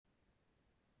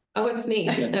Oh, it's me.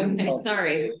 Okay,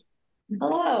 sorry.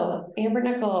 Hello, Amber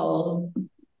Nickel,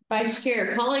 Vice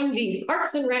Chair, calling the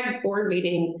Parks and Rec Board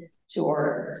meeting to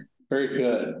order. Very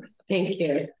good. Thank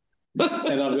you.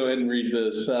 And I'll go ahead and read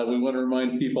this. We want to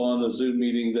remind people on the Zoom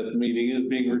meeting that the meeting is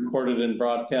being recorded and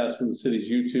broadcast on the city's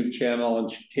YouTube channel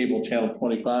and cable channel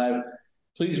 25.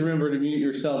 Please remember to mute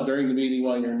yourself during the meeting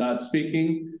while you're not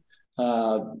speaking.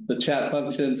 The chat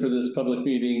function for this public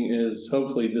meeting is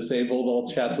hopefully disabled. All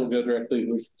chats will go directly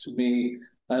to me.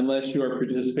 Unless you are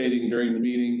participating during the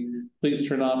meeting, please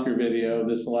turn off your video.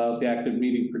 This allows the active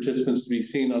meeting participants to be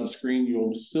seen on screen. You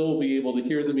will still be able to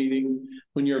hear the meeting.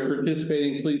 When you're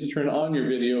participating, please turn on your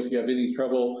video. If you have any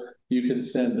trouble, you can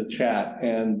send the chat.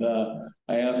 And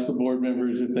I asked the board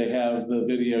members if they have the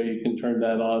video, you can turn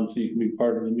that on so you can be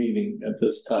part of the meeting at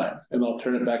this time. And I'll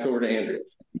turn it back over to Andrea.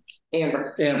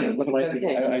 Amber. What am I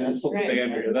thinking? I just looked at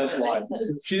Andrea. That's why.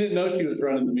 She didn't know she was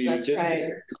running the meeting. That's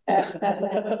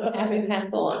right. Having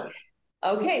passed along.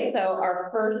 Okay, so our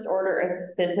first order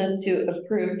of business to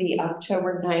approve the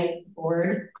October 9th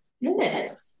board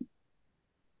minutes.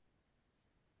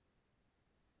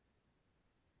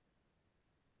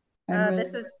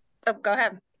 This is, oh, go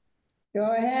ahead.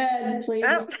 Go ahead, please.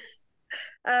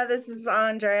 This is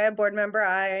Andrea, board member.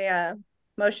 I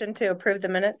motion to approve the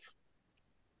minutes.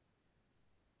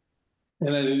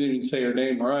 And I didn't even say her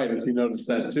name right, if you noticed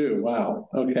that too. Wow.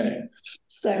 Okay.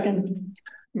 Second,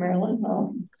 Marilyn.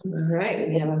 All right,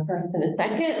 we have a first and a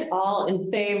second. All in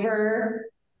favor,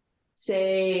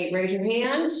 say, raise your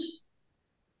hand.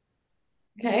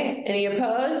 Okay, any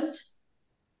opposed?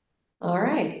 All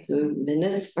right, the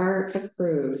minutes are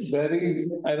approved. Betty,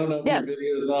 I don't know if your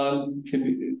video is on. Can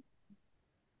you?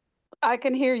 I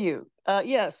can hear you.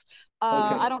 Yes. Okay.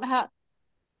 I don't have.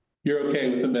 You're okay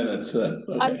with the minutes then?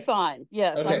 Okay. I'm fine.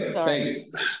 Yes. Okay, I'm sorry.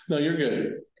 thanks. No, you're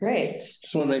good. Great.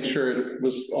 Just want to make sure it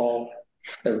was all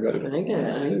everybody.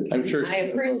 I'm sure. I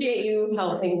appreciate you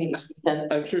helping me.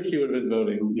 I'm sure she would have been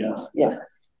voting yes. Yes.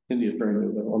 In the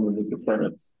affirmative, on the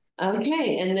affirmative.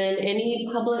 Okay, and then any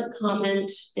public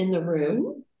comment in the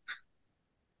room?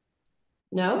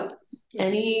 No?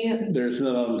 Any? There's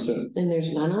none on Zoom. And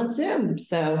there's none on Zoom.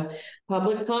 So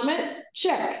public comment,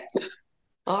 check.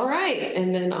 All right,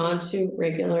 and then on to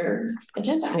regular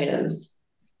agenda items.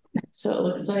 So it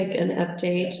looks like an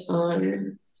update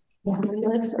on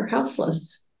homeless or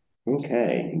houseless.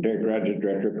 Okay, Derek Rogers,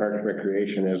 Director of Parks and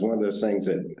Recreation, is one of those things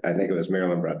that I think it was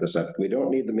Marilyn brought this up. We don't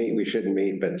need to meet, we shouldn't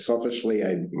meet, but selfishly,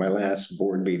 my last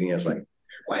board meeting, I was like,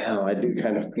 wow, I do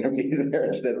kind of want to be there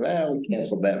instead of, well, we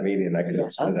canceled that meeting. I could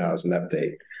have sent it out as an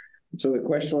update. So the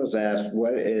question was asked,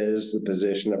 what is the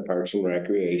position of Parks and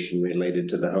Recreation related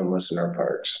to the homeless in our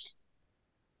parks?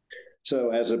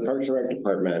 So as a Parks and Rec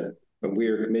department, we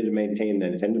are committed to maintain the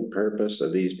intended purpose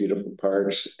of these beautiful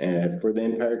parks and for the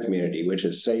entire community, which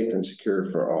is safe and secure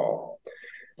for all.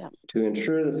 Yeah. To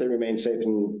ensure that they remain safe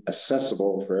and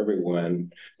accessible for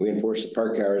everyone, we enforce the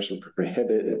park hours and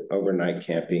prohibit overnight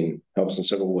camping, helps in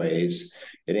several ways.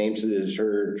 It aims to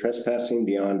deter trespassing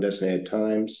beyond designated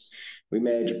times. We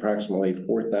manage approximately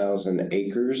 4,000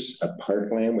 acres of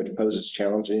parkland, which poses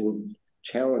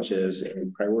challenges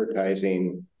in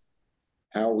prioritizing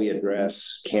how we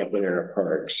address camping in our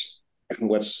parks.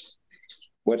 What's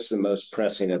the most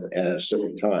pressing at a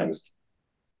certain time?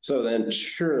 So then,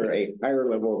 ensure a higher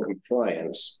level of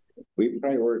compliance, we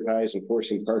prioritize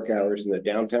enforcing park hours in the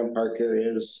downtown park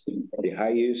areas, the high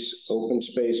use open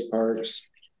space parks,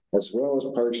 as well as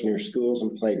parks near schools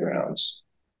and playgrounds.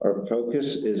 Our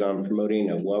focus is on promoting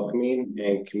a welcoming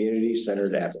and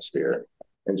community-centered atmosphere.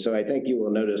 And so I think you will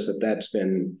notice that that's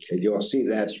been, you'll see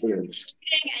that's been.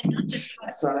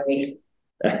 Sorry.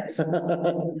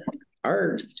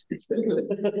 Art.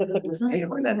 I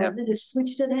wanted to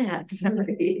switch to that.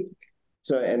 Sorry.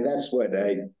 So, and that's what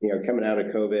coming out of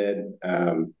COVID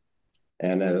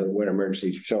and when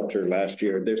emergency shelter last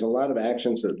year, there's a lot of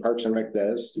actions that Parks and Rec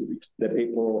does that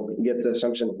people get the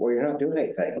assumption, well, you're not doing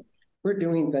anything. We're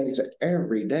doing things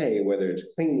every day, whether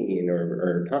it's cleaning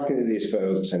or talking to these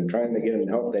folks and trying to get them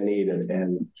the help they need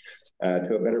and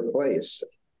to a better place.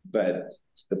 But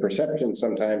the perception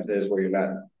sometimes is where you're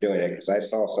not doing it, because I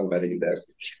saw somebody that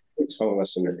was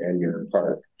homeless in your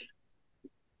park.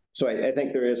 So I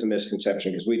think there is a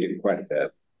misconception, because we do quite a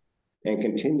bit and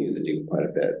continue to do quite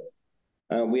a bit.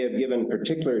 We have given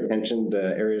particular attention to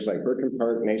areas like Bertrand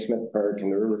Park, Naismith Park,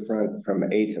 and the riverfront from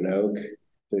 8th and Oak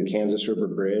to the Kansas River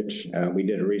Bridge. We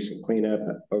did a recent cleanup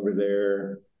over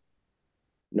there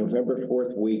November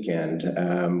 4th weekend.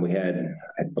 We had,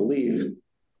 I believe,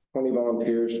 20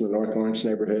 volunteers from the North Lawrence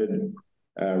neighborhood,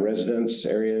 residents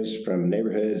areas from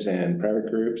neighborhoods and private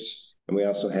groups. And we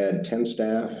also had 10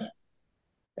 staff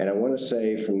And I want to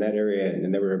say from that area,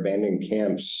 and there were abandoned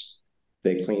camps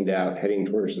they cleaned out heading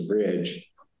towards the bridge.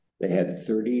 They had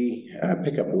 30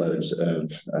 pickup loads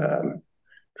of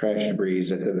trash debris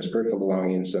that was personal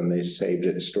belongings, and they saved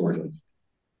it and stored it.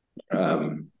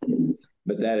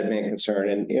 But that had been a concern,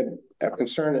 and a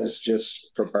concern is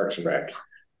just for Parks and Rec.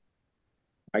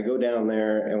 I go down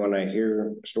there, and when I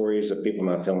hear stories of people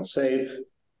not feeling safe,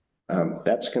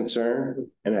 that's a concern,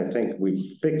 and I think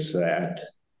we fixed that.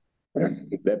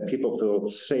 That people feel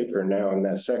safer now in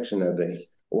that section of the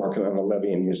walking on the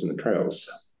levee and using the trails.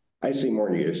 I see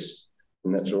more use,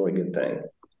 and that's a really good thing.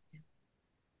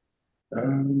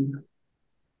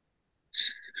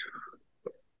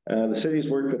 The city's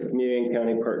worked with community and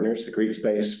county partners to create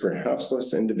space for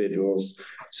houseless individuals,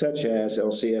 such as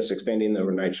LCS expanding the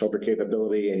overnight shelter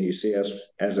capability, and UCS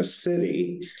as a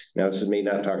city. Now, this is me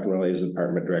not talking really as a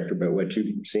department director, but what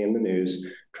you see in the news,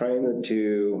 trying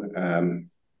to,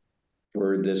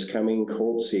 for this coming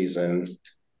cold season,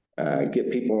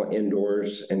 get people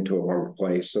indoors into a warmer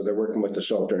place. So they're working with the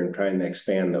shelter and trying to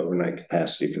expand the overnight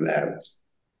capacity for that.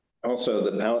 Also,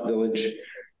 the Pallet Village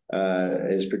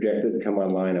is projected to come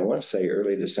online, I want to say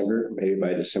early December, maybe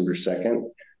by December 2nd.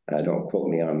 Don't quote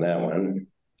me on that one.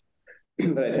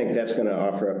 But I think that's going to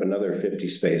offer up another 50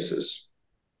 spaces.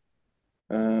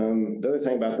 The other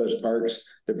thing about those parks,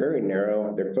 they're very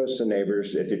narrow. They're close to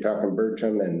neighbors. If you're talking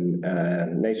Bertram and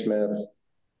Naismith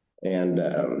and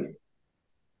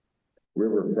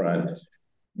Riverfront,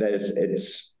 that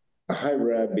it's a high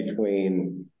rub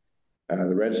between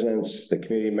the residents, the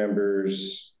community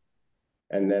members,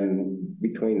 and then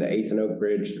between the 8th and Oak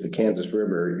Bridge to the Kansas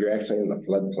River, you're actually in the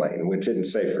floodplain, which isn't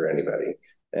safe for anybody.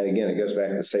 And again, it goes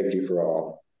back to safety for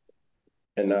all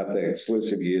and not the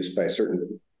exclusive use by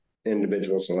certain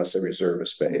individuals unless they reserve a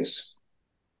space.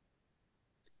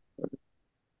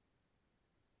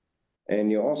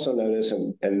 And you'll also notice,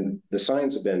 and the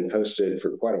signs have been posted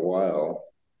for quite a while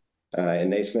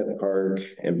in Naismith Park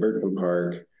and Bertram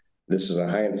Park. This is a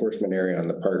high enforcement area on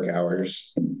the park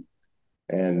hours.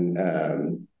 And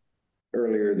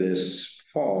earlier this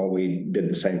fall, we did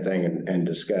the same thing and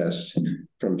discussed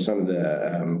from some of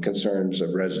the concerns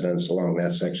of residents along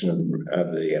that section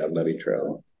of the levee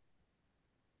trail.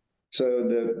 So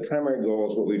the primary goal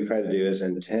is what we try to do is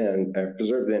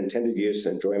preserve the intended use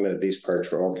and enjoyment of these parks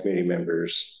for all community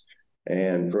members,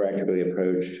 and proactively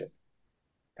approach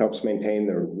helps maintain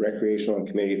the recreational and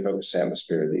community focused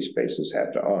atmosphere these spaces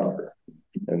have to offer.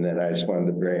 And then I just wanted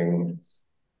to bring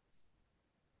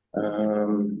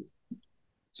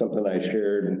something I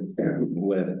shared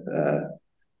with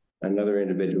another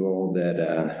individual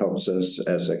that helps us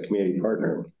as a community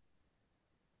partner.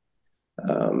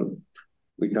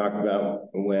 We talked about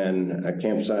when a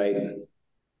campsite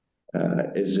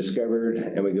is discovered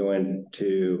and we go in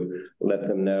to let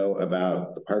them know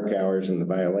about the park hours and the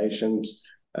violations.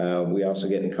 We also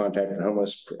get in contact with the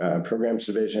Homeless Programs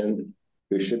Division,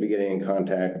 who should be getting in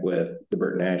contact with the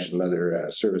Burton Ash and other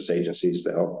service agencies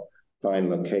to help find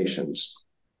locations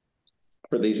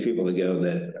for these people to go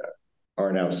that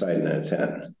aren't outside in a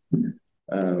tent,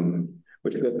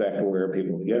 which goes back to where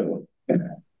people go.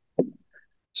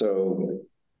 So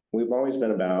we've always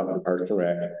been about Parks and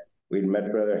Rec. We'd much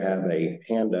rather have a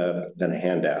hand up than a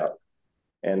handout.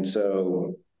 And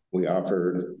so we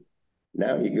offered,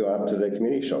 now you go out to the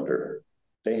community shelter.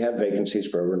 They have vacancies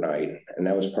for overnight. And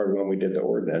that was part of when we did the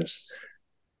ordinance.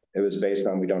 It was based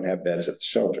on we don't have beds at the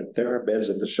shelter. There are beds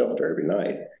at the shelter every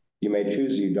night. You may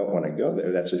choose you don't want to go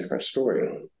there. That's a different story.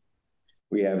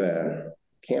 We have a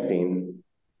camping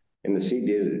in the C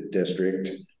district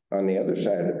on the other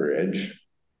side of the bridge.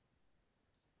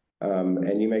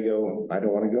 And you may go, I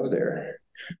don't want to go there.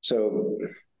 So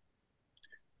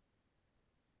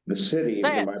the city,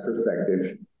 from my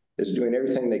perspective, is doing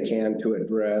everything they can to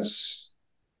address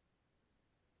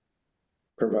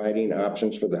providing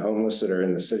options for the homeless that are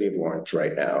in the city of Lawrence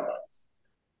right now.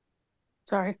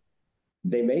 Sorry.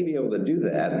 They may be able to do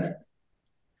that,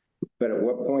 but at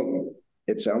what point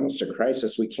it's almost a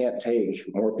crisis. We can't take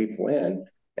more people in,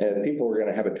 and people are going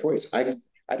to have a choice. I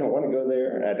don't want to go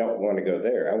there, and I don't want to go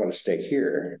there. I want to stay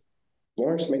here.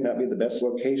 Lawrence may not be the best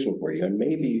location for you, and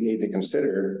maybe you need to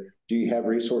consider, do you have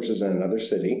resources in another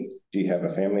city? Do you have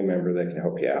a family member that can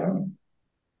help you out?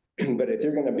 But if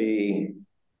you're going to be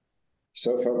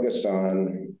so focused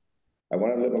on, I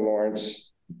want to live in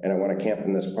Lawrence, and I want to camp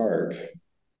in this park,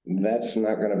 that's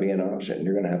not going to be an option.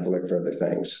 You're going to have to look for other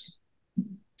things.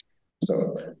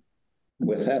 So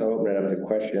with that, I'll open it up to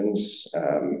questions.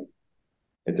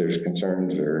 If there's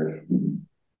concerns or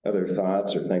other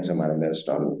thoughts or things I might have missed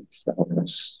on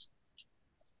this.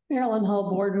 Marilyn Hull,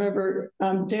 board member.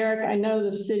 Derek, I know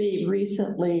the city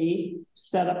recently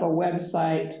set up a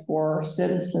website for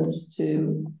citizens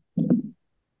to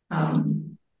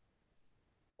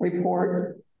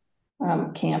report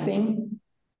camping.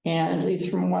 And at least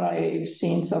from what I've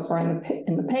seen so far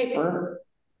in the paper,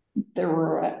 there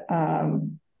were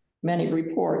many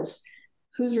reports.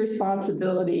 Whose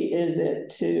responsibility is it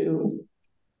to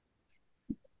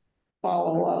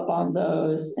follow up on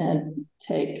those and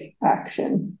take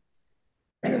action?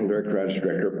 Dirk Rogers,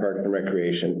 Director of Parks and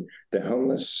Recreation. The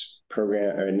homeless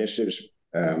program or initiatives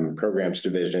programs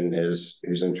division is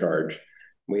in charge.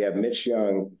 We have Mitch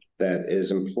Young that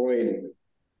is employed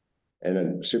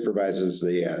and supervises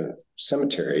the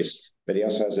cemeteries, but he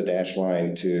also has a dash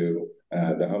line to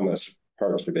the homeless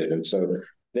parks division. So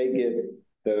they get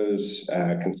those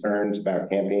concerns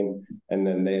about camping, and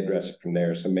then they address it from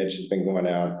there. So Mitch has been going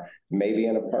out, maybe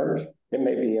in a park, it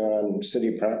may be on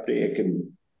city property, it could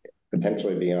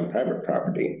potentially be on private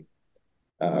property.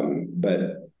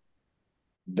 But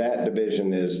that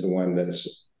division is the one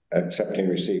that's accepting,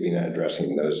 receiving, and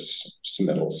addressing those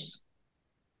submittals.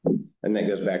 And that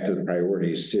goes back to the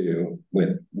priorities too,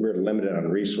 we're limited on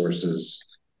resources.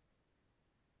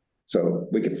 So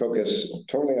we could focus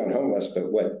totally on homeless,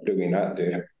 but what do we not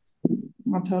do?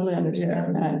 I totally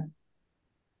understand that.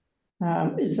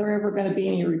 Is there ever going to be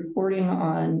any reporting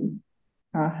on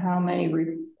how many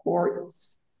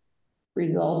reports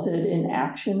resulted in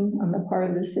action on the part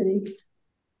of the city?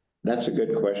 That's a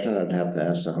good question. I'd have to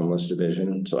ask the homeless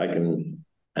division, so I can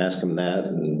ask them that.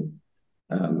 And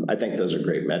I think those are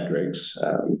great metrics.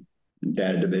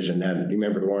 Data division, now, do you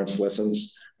remember Lawrence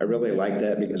Listens? I really like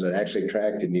that because it actually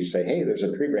tracked, and you say, hey, there's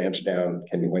a tree branch down.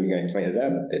 When are you going to clean it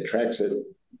up? It tracks it,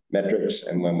 metrics,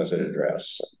 and when was it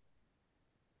addressed? So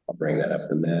I'll bring that up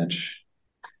to Mitch.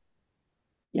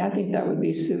 Yeah, I think that would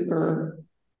be super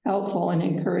helpful and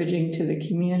encouraging to the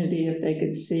community if they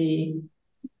could see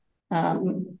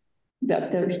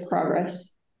that there's progress.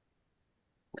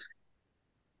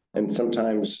 And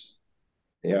sometimes,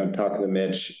 talking to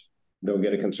Mitch, they'll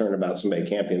get a concern about somebody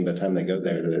camping. By the time they go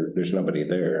there, there's nobody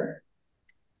there.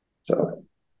 So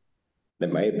they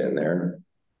may have been there.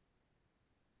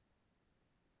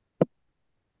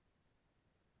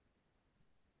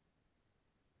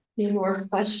 Any more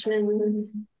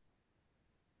questions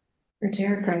for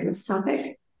Derek on this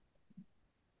topic?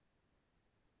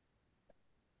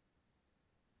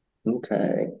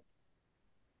 Okay.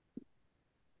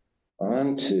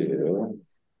 On to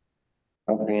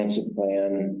comprehensive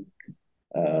plan.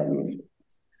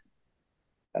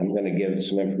 I'm going to give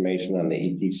some information on the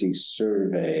ETC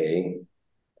survey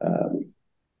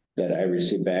that I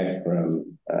received back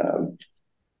from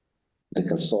the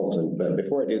consultant. But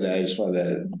before I do that, I just want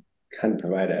to kind of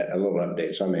provide a little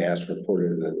update. So I may ask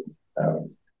reporters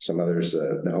and some others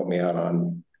to help me out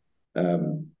on.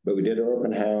 But we did our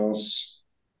open house.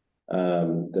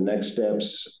 The next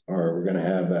steps are we're going to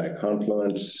have a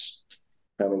confluence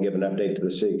come and give an update to the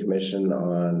City Commission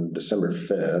on December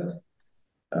 5th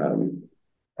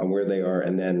on where they are.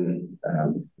 And then,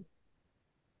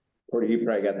 Porter, you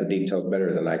probably got the details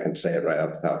better than I can say it right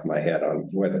off the top of my head on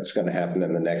what's going to happen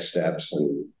in the next steps.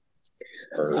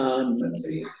 And let's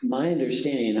see. My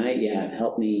understanding,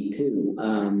 help me too,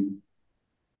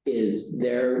 is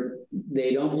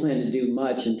they don't plan to do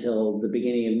much until the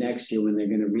beginning of next year when they're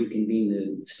going to reconvene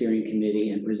the steering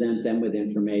committee and present them with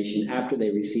information after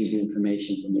they receive the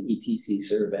information from the ETC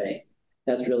survey.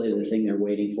 That's really the thing they're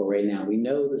waiting for right now. We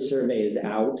know the survey is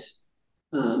out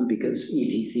because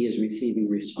ETC is receiving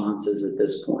responses at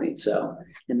this point. So,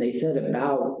 and they said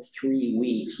about 3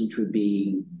 weeks, which would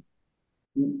be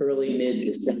early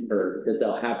mid-December, that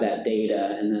they'll have that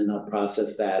data and then they'll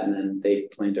process that, and then they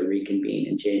plan to reconvene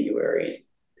in January,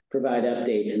 provide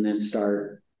updates, and then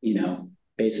start,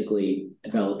 basically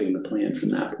developing the plan from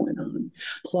that point on.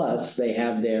 Plus, they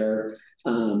have their,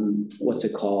 what's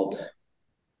it called?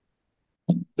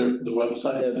 The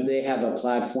website? They have a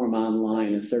platform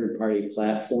online, a third-party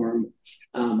platform,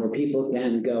 where people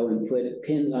can go and put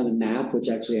pins on a map, which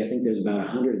actually I think there's about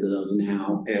 100 of those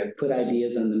now. Yeah. Put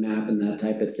ideas on the map and that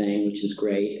type of thing, which is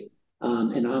great.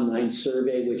 An online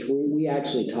survey, which we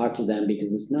actually talked to them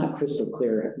because it's not crystal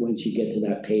clear once you get to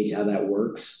that page how that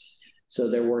works. So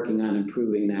they're working on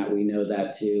improving that. We know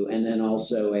that too. And then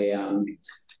also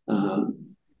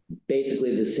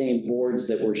basically the same boards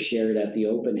that were shared at the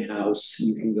open house,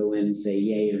 you can go in and say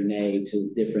yay or nay to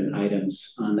different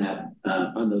items on that,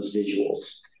 on those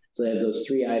visuals. So they have those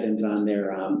 3 items on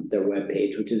their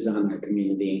webpage, which is on the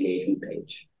community engagement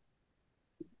page.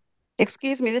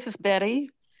 Excuse me, this is Betty.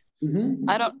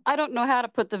 I don't know how to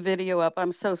put the video up.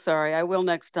 I'm so sorry. I will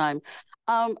next time.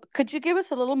 Could you give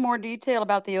us a little more detail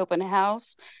about the open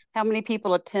house? How many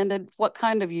people attended? What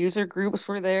kind of user groups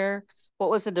were there? What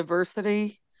was the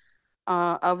diversity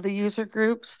of the user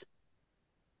groups?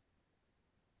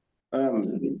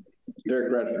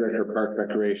 Derek Rudge, Director of Park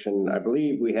Recreation. I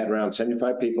believe we had around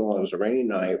 75 people. It was a rainy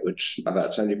night, which I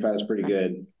thought 75 is pretty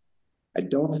good. I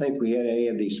don't think we had any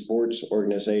of these sports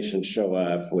organizations show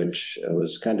up, which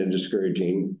was kind of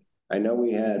discouraging. I know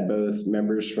we had both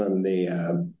members from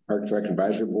the Parks Rec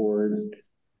Advisory Board,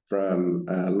 from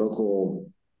local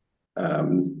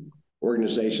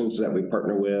organizations that we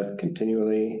partner with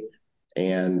continually,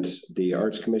 and the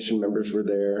Arts Commission members were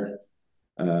there.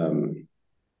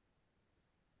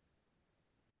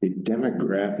 The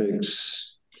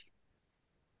demographics.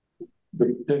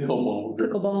 The pickleball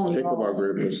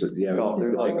Group was, yeah.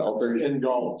 And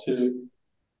golf too.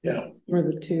 Yeah. We're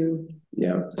the two.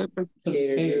 Yeah.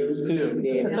 Skaters too.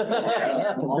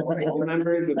 All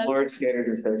members of Florida Skaters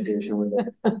Association with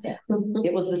it.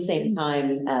 It was the same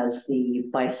time as the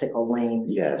bicycle lane.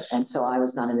 Yes. And so I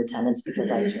was not in attendance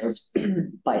because I chose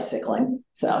bicycling.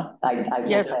 So I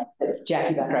Yes. guess it's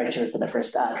Jackie Becker, I chose it at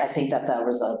first. I think that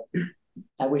was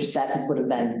I wish that would have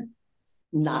been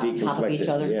not on top of each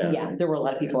other. Yeah, there were a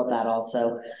lot of people at that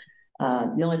also.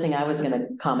 The only thing I was going to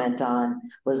comment on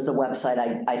was the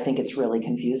website. I think it's really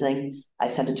confusing. I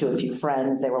sent it to a few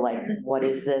friends. They were like, what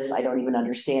is this? I don't even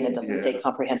understand. It doesn't say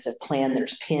comprehensive plan.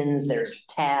 There's pins, there's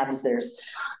tabs,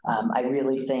 I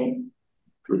really think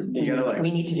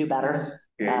we need to do better.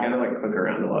 Yeah, you gotta click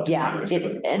around a lot. Yeah,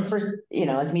 and for,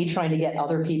 as me trying to get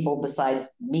other people besides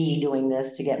me doing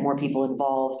this to get more people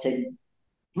involved to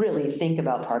really think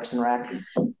about Parks and Rec,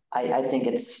 I think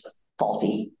it's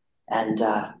faulty. And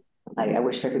I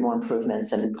wish there could be more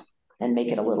improvements and make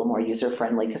it a little more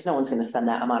user-friendly, because no one's going to spend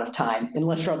that amount of time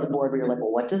unless you're on the board where you're like,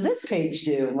 well, what does this page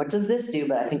do? And what does this do?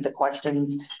 But I think the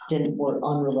questions were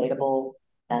unrelatable.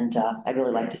 And I'd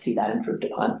really like to see that improved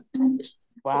upon.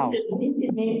 Wow.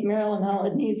 Marilyn Hall,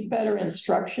 it needs better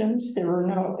instructions. There were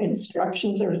no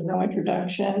instructions. There was no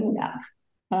introduction. Yeah.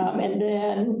 And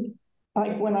then,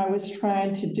 like when I was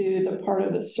trying to do the part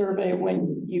of the survey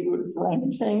when you would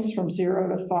rank things from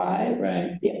 0 to 5,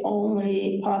 Right. the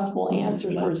only possible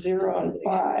answers were 0 and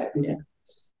 5. Yeah.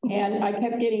 And I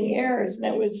kept getting errors, and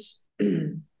it was,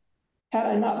 had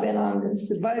I not been on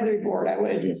this advisory board, I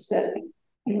would have just said,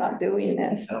 I'm not doing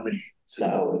this.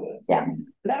 So yeah,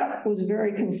 that was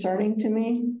very concerning to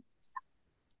me.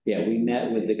 Yeah, we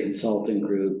met with the consultant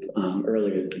group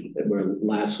earlier,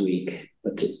 last week,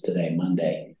 but it's today,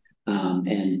 Monday,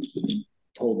 and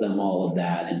told them all of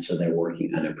that. And so they're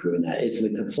working on improving that. It's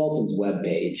the consultant's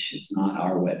webpage. It's not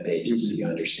our webpage, so you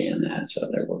understand that. So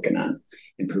they're working on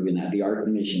improving that. The Art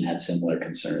Commission had similar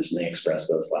concerns, and they expressed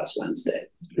those last Wednesday.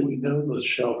 Do we know the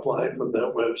shelf life of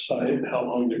that website and how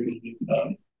long they're going to be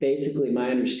up? Basically,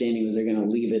 my understanding was they're going to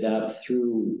leave it up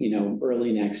through,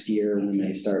 early next year when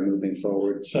they start moving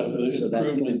forward. So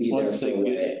that's going to be there for a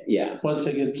way. Yeah. Once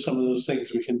they get some of those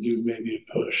things, we can do maybe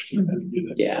a push. To do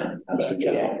that. Yeah, absolutely.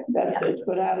 Yeah, that's it.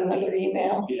 Put out another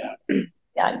email. Yeah.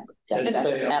 Yeah, And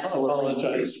say, absolutely.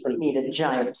 apologize for Need a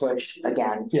giant push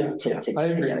again to I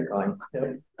agree. get it going.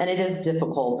 Yeah. And it is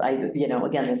difficult.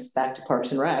 Again, this is back to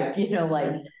Parks and Rec,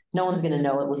 no one's going to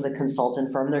know it was the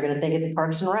consultant firm. They're going to think it's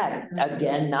Parks and Rec.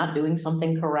 Again, not doing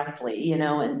something correctly,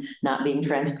 and not being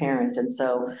transparent. And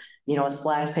so, a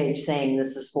splash page saying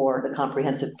this is for the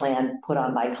comprehensive plan put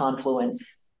on by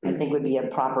Confluence, I think would be a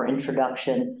proper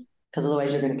introduction, because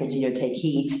otherwise you're going to continue to take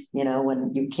heat,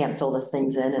 when you can't fill the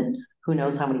things in, and who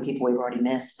knows how many people we've already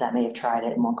missed that may have tried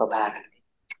it and won't go back.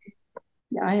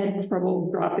 Yeah, I had trouble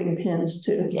dropping pins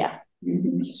too. Yeah.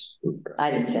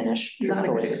 I didn't finish. Not a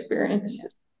good experience.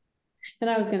 And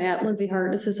I was going to add, Lindsay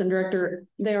Hart, Assistant Director,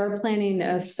 they are planning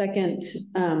a second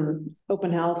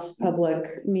open house public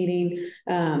meeting.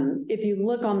 If you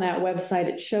look on that website,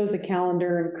 it shows a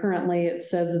calendar, and currently it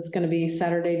says it's going to be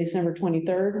Saturday, December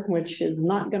 23rd, which is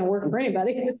not going to work for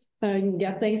anybody, I'm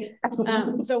guessing.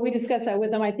 So we discussed that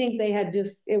with them. I think they had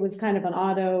it was kind of an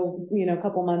auto, a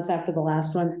couple months after the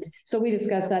last one. So we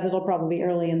discussed that. It'll probably be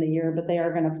early in the year, but they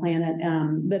are going to plan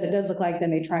it. But it does look like they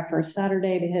may try for a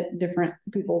Saturday to hit different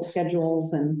people's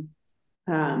schedules. And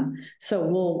so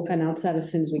we'll announce that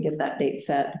as soon as we get that date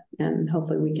set, and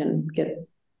hopefully we can get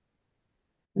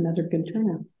another good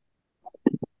turnout.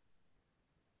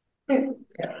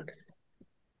 Yeah.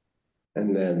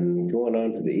 And then going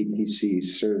on to the EPC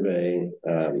survey,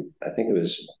 I think it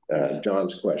was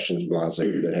John's questions,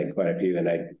 Blazek, that had quite a few, and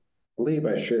I believe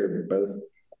I shared both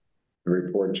the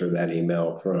reports or that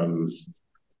email from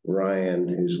Ryan,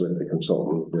 who's with the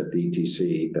consultant with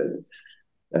ETC,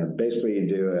 but basically you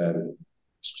do a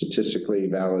statistically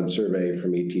valid survey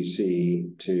from ETC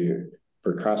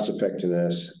for cost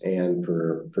effectiveness and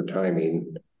for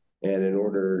timing. And in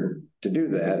order to do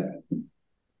that,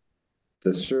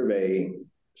 the survey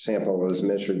sample was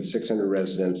measured 600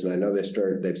 residents, and I know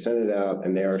they've sent it out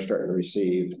and they are starting to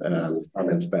receive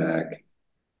comments back.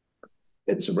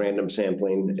 It's a random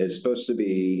sampling. It's supposed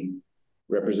to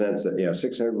represent that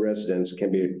 600 residents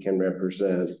can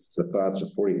represent the thoughts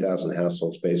of 40,000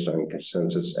 households based on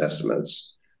consensus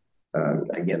estimates.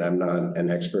 Again, I'm not an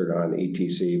expert on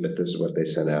ETC, but this is what they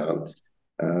sent out.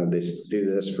 They do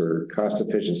this for cost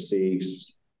efficiency,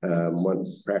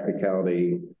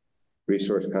 practicality,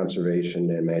 resource conservation,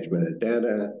 and management of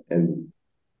data. And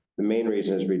the main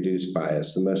reason is reduce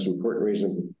bias. The most important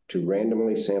reason to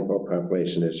randomly sample a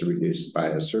population is to reduce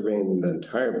bias. Surveying the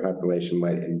entire population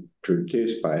might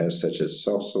introduce bias, such as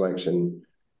self-selection,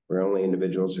 where only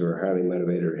individuals who are highly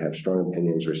motivated or have strong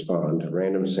opinions respond.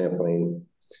 Random sampling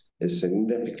is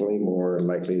significantly more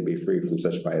likely to be free from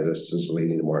such biases,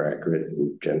 leading to more accurate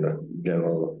and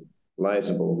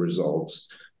generalizable results.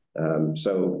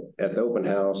 So at the open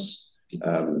house,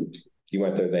 you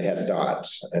went there, they had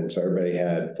dots. And so everybody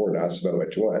had 4 dots about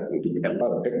what you want. And we had a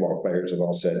lot of pickleball players have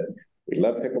all said, we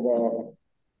love pickleball.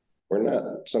 We're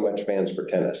not so much fans for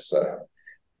tennis. So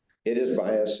it is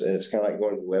biased, and it's kind of like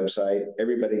going to the website.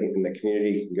 Everybody in the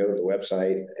community can go to the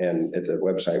website, and if the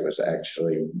website was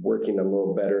actually working a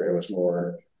little better, it was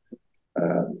more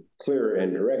clearer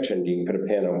in direction. You can put a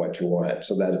pin on what you want,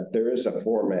 so that there is a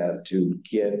format to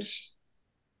get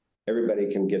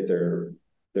everybody can get their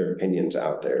opinions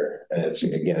out there, and it's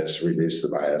to reduce the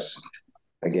bias.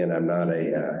 Again, I'm not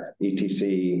a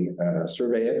ETC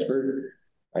survey expert.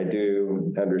 I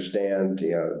do understand,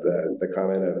 the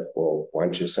comment of, well, why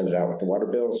don't you send it out with the water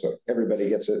bill so everybody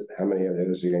gets it? How many of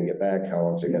those are you going to get back? How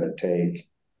long is it going to take?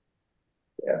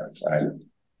 Yeah,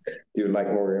 if you would like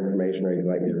more information or you'd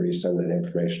like me to resend that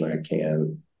information, I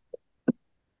can.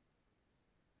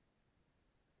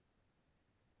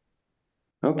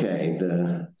 Okay,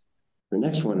 the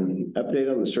next one,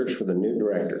 update on the search for the new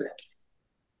director.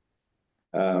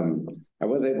 I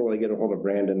was able to get a hold of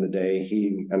Brandon today.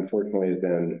 He unfortunately has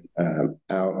been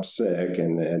out sick,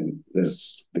 and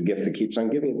this the gift that keeps on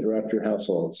giving throughout your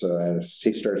household. So as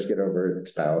he starts to get over it,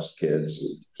 spouse,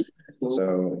 kids,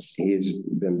 so he's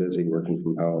been busy working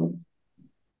from home.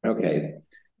 Okay,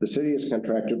 the city has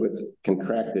contracted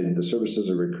the services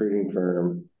of a recruiting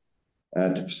firm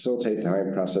to facilitate the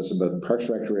hiring process of both Parks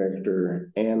and Rec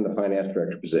director and the finance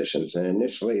director positions. And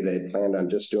initially, they planned on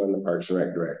just doing the Parks and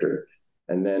Rec director.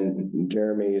 And then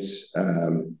Jeremy's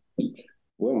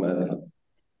Wilmoth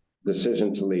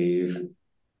decision to leave.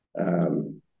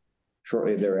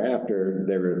 Shortly thereafter,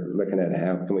 they were looking at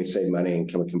how can we save money and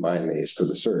can we combine these for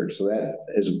the search. So that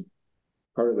is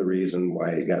part of the reason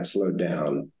why it got slowed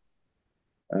down.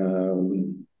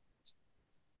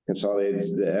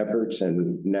 Consolidated the efforts,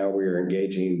 and now we are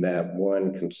engaging that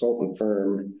one consultant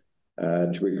firm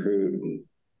to recruit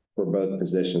for both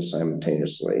positions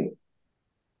simultaneously.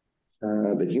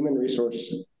 The Human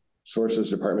Resources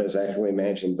Department is actively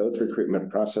managing both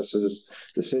recruitment processes.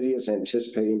 The city is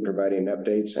anticipating providing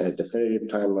updates and a definitive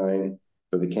timeline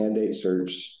for the candidate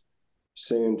search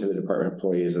soon to the department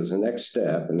employees. As the next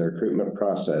step in the recruitment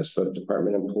process, both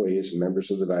department employees and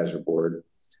members of the advisory board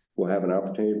will have an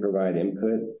opportunity to provide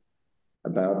input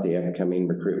about the upcoming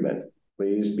recruitment.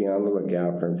 Please be on the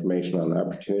lookout for information on the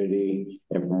opportunity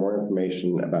and for more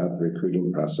information about the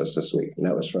recruiting process this week. And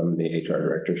that was from the HR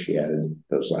director. She added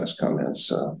those last comments.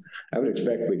 So I would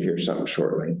expect we'd hear something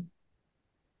shortly.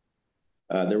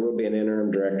 There will be an interim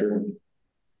director.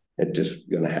 It's just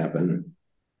going to happen.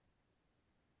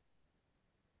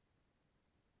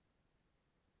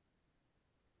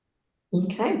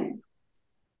 Okay.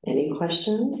 Any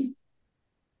questions?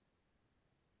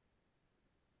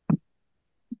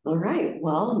 All right,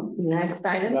 well, next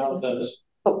item.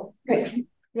 Oh, great.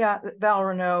 Yeah, Val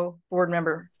Renault, board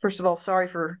member. First of all, sorry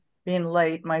for being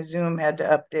late. My Zoom had to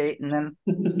update and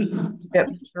then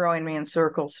kept throwing me in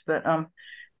circles. But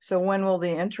so when will the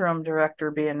interim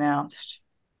director be announced?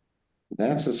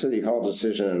 That's a city hall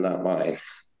decision and not mine.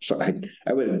 So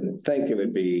I would think it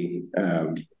would be,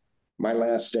 my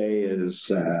last day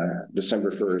is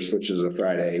December 1st, which is a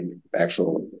Friday,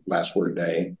 actual last work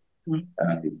day.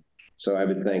 Mm-hmm. So I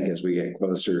would think as we get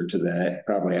closer to that,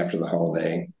 probably after the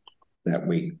holiday, that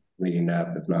week leading up,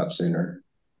 if not sooner.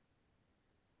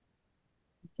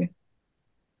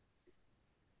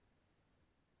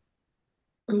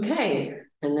 Okay,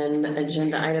 and then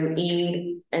agenda item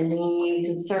E, Any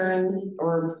concerns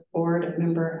or board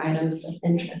member items of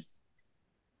interest?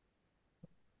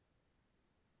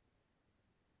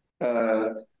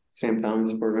 Sam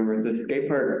Thomas, board member. The skate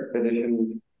park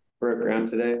edition broke ground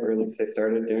today, or at least they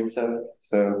started doing stuff.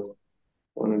 So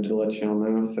wanted to let y'all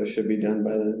know. So should be done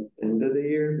by the end of the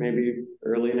year, maybe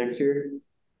early next year.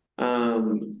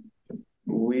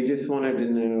 We just wanted to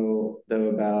know though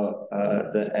about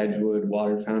the Edgewood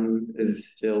water fountain is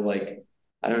still like,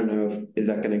 I don't know if is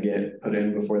that going to get put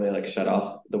in before they like shut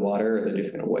off the water, or they're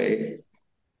just going to wait.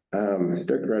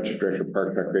 Director Rogers, Director of Park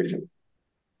and Recreation.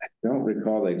 I don't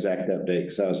recall the exact update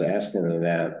because I was asking them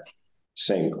that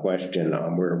same question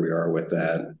on where we are with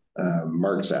that.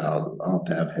 Mark's out. I'll have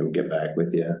to have him get back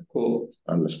with you. Cool.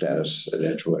 On the status at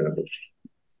Edgewood.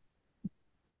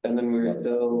 And then we're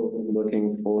still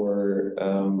looking for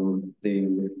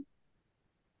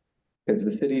because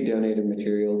the city donated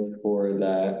materials for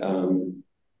that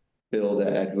build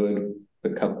at Edgewood a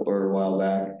while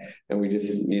back, and we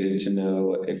just needed to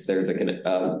know if there's like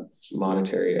a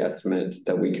monetary estimate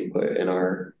that we can put in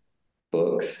our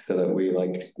books so that we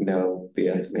like know the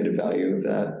estimated value of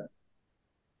that.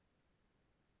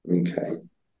 Okay.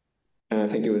 And I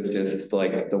think it was just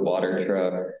like the water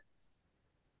truck,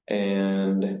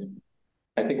 and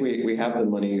I think we have the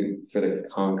money for the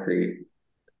concrete,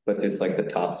 but it's like the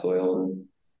topsoil and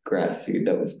grass seed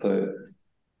that was put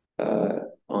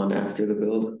on after the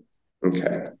build.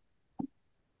 Okay.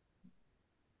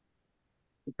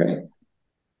 Okay.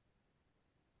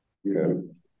 Yeah,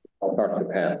 I'll talk to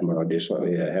Pat tomorrow. Just let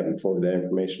me have him forward that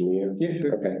information to you. Yeah,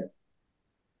 sure. Okay.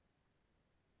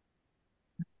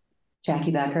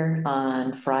 Jackie Becker.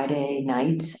 On Friday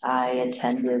night, I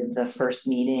attended the first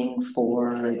meeting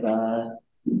for the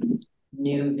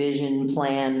new vision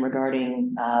plan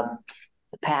regarding the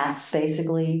paths,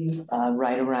 basically,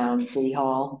 right around City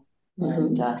Hall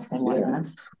and whatnot.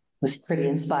 It was pretty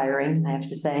inspiring, I have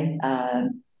to say.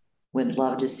 Would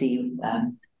love to see,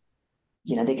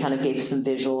 they kind of gave some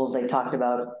visuals. They talked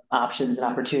about options and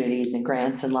opportunities and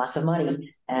grants and lots of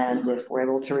money. And if we're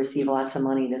able to receive lots of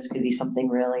money, this could be something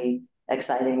really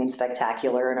exciting and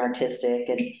spectacular and artistic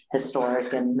and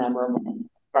historic and memorable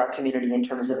for our community in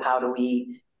terms of how do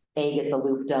we, A, get the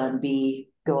loop done, B,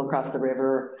 go across the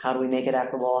river, how do we make it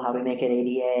equitable, how do we make it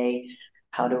ADA,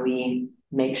 how do we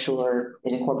make sure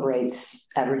it incorporates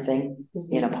everything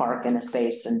in a park and a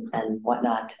space and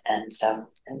whatnot. And so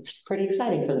it's pretty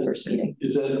exciting for the first meeting.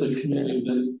 Is that the committee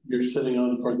that you're sitting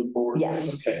on for the board?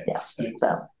 Yes. Okay. Yes.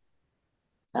 So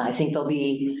I think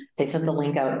they sent the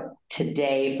link out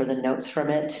today for the notes from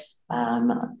it.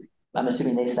 I'm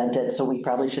assuming they sent it, so we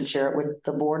probably should share it with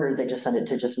the board, or they just send it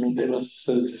to just me? They must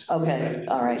send it just. Okay,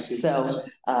 all right. So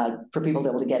for people to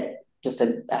be able to get just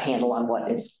a handle on what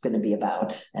it's going to be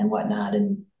about and whatnot,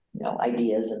 and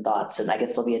ideas and thoughts. And I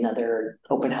guess there'll be another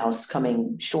open house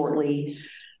coming shortly,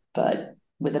 but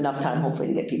with enough time, hopefully,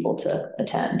 to get people to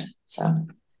attend. So.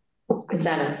 Is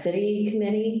that a city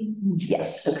committee?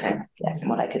 Yes. Okay. Yeah, from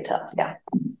what I could tell. Yeah.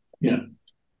 Yeah.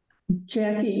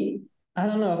 Jackie, I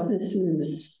don't know if this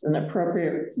is an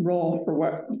appropriate role for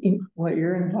what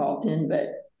you're involved in, but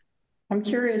I'm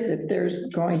curious if there's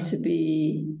going to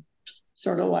be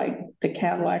sort of like the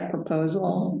Cadillac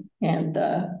proposal and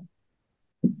the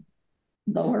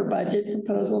lower budget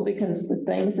proposal, because the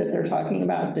things that they're talking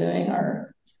about doing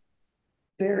are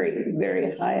very,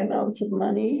 very high amounts of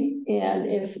money. And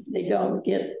if they don't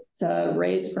get the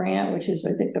RAISE grant, which is,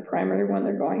 I think, the primary one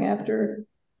they're going after,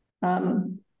 I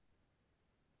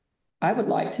would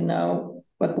like to know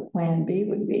what the plan B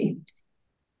would be.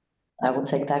 I will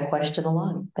take that question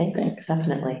along. Thanks.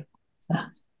 Definitely. Yeah.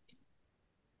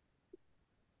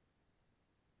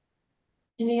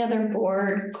 Any other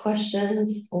board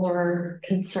questions or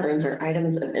concerns or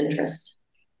items of interest?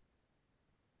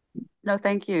 No,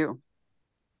 thank you.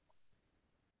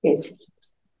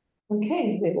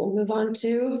 Okay, we will move on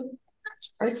to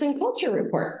Arts and Culture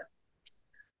report.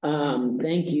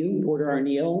 Thank you, Porter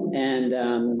Arneal,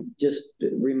 and just a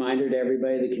reminder to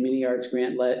everybody, the Community Arts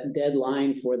Grant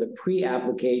deadline for the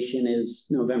pre-application is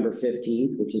November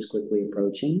 15th, which is quickly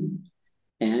approaching.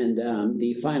 And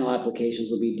the final applications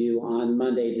will be due on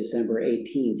Monday, December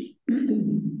 18th.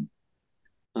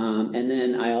 And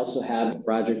then I also have,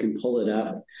 Roger can pull it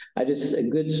up. A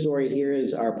good story here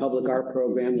is our public art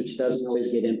program, which doesn't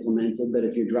always get implemented, but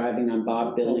if you're driving on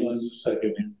Bob Billings. Hold on a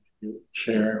second.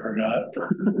 Share, I forgot.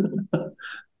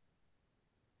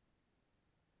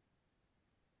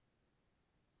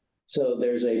 So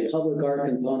there's a public art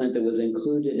component that was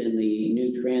included in the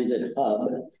new transit hub.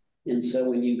 And so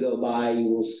when you go by, you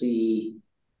will see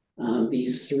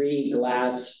these 3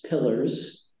 glass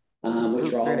pillars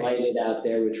which are all Great. lighted out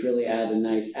there, which really add a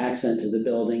nice accent to the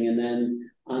building. And then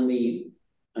on the,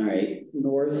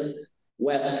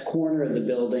 northwest corner of the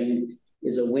building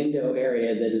is a window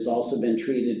area that has also been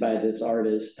treated by this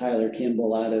artist, Tyler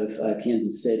Kimball, out of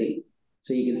Kansas City.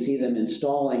 So you can see them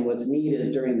installing. What's neat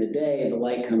is during the day, the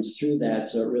light comes through that,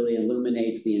 so it really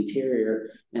illuminates the interior.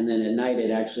 And then at night,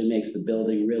 it actually makes the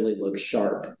building really look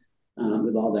sharp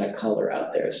with all that color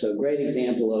out there. So great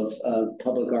example of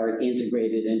public art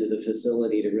integrated into the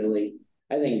facility to really,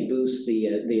 I think, boost the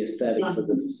aesthetics of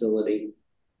the facility.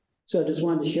 So I just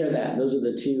wanted to share that. Those are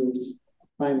the two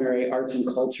primary arts and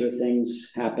culture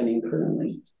things happening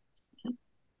currently.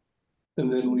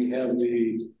 And then we have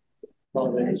the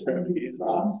holiday extravaganza.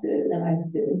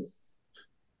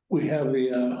 We have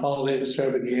the holiday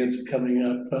extravaganza coming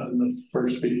up on the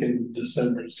first week in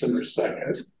December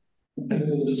 2nd. And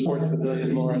then the Sports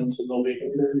Pavilion Lawrence, and there'll be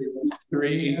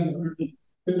three.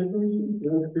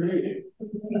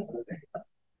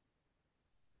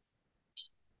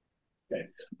 Okay.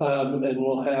 And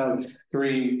we'll have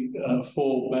three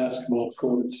full basketball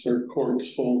courts or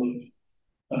courts full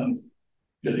of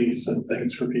goodies and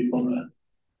things for people to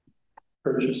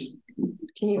purchase.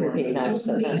 Can you repeat that?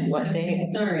 So that's what day?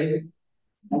 Sorry.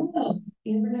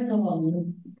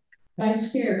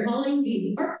 Vice Chair, calling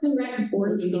the Parks and Rec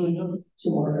Board meeting to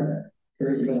order.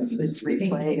 It's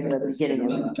replaying the beginning.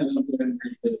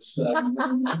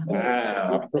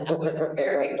 Wow.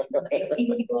 Very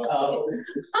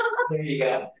There you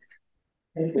go.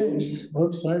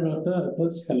 Oops, sorry about that.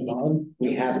 That's kind of odd.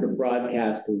 We have to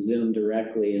broadcast to Zoom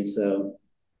directly, and so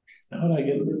How did I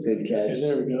get this? Good catch. Okay,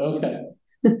 there we go. Okay.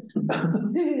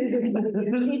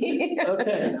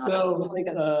 Okay, so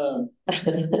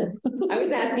I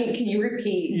was asking, can you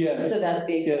repeat? Yes. So that's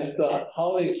the. yes, the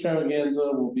holiday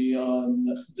extravaganza will be on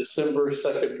December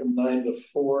 2nd from 9 to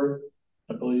 4,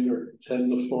 I believe, or 10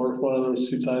 to 4, one of those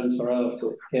two times. I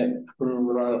can't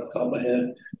remember right off the top of my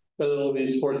head, but it'll be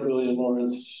Sports Pavilion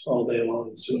Lawrence all day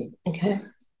long. So Okay.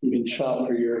 you can shop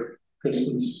for your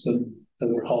Christmas and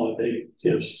other holiday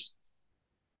gifts.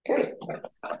 Great.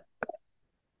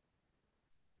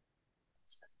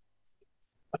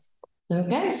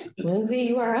 Okay, Lindsay,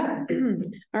 you are up.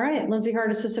 All right, Lindsay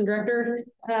Hart, Assistant Director.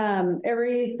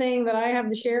 Everything that I have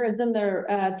to share is in the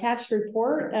attached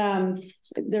report.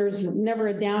 There's never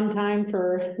a downtime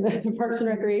for Parks and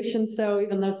Recreation. So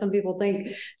even though some people think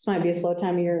this might be a slow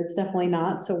time of year, it's definitely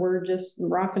not. So we're just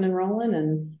rocking and rolling,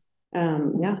 and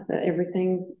yeah,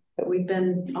 everything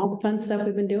that all the fun stuff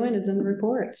we've been doing is in the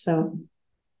report. So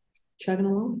chugging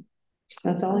along.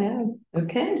 That's all I have.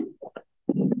 Okay.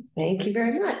 Thank you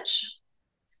very much.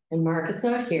 And Mark is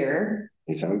not here.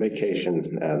 He's on vacation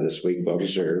this week, well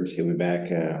deserved. He'll be back.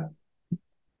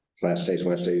 Last day's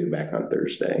Wednesday. He'll be back on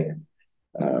Thursday.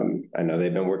 I know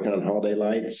they've been working on holiday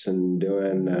lights and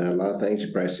doing a lot of things.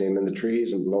 You probably see them in the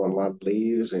trees and blowing a lot of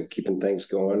leaves and keeping things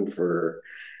going for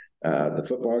the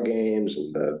football games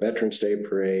and the Veterans Day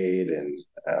Parade and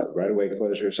right-of-way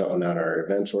closures, helping out our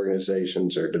events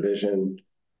organizations, our division.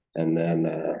 And then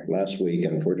last week,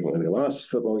 unfortunately, we lost the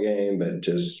football game, but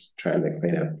just trying to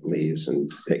clean up leaves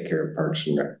and take care of parks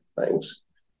and things.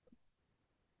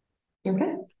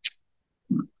 Okay.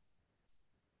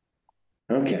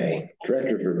 Okay,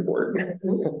 director's report.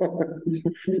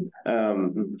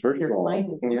 First of all,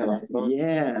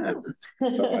 yeah.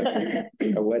 So I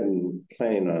wasn't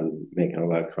planning on making a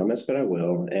lot of comments, but I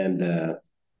will. And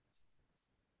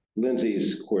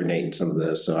Lindsay's coordinating some of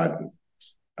this, so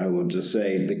I will just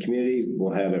say the community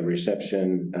will have a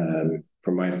reception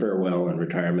for my farewell and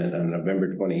retirement on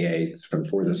November 28th from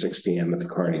 4 to 6 p.m. at the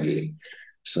Carnegie.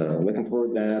 So looking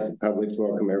forward to that. The public's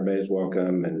welcome, everybody's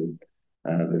welcome. And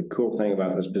the cool thing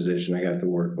about this position, I got to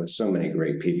work with so many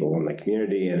great people in the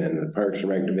community and in the Parks and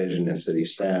Rec division and city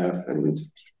staff, and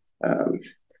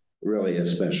really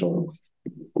is special.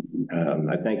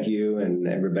 I thank you and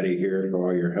everybody here for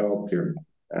all your help, your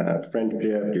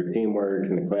friendship, your teamwork,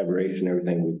 and the collaboration,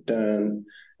 everything we've done.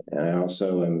 And I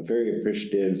also am very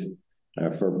appreciative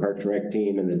for Parks and Rec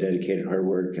team and the dedicated hard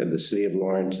work of the city of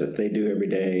Lawrence that they do every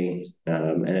day.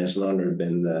 And it's an honor to have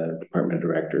been the department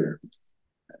director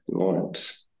at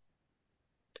Lawrence.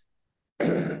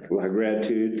 A lot of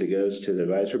gratitude that goes to the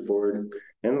advisory board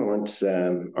and the Lawrence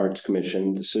Arts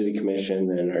Commission, the city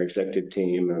commission, and our executive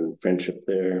team and friendship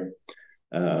there.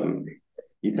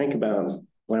 You think about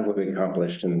what have we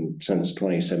accomplished since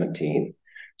 2017?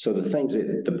 So the things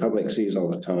that the public sees all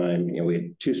the time, we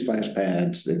had 2 splash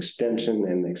pads, the extension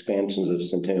and the expansions of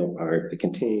Centennial Park, the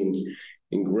continuing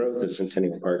growth of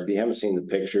Centennial Park. If you haven't seen the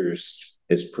pictures,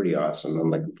 it's pretty awesome. I'm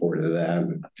looking forward to that.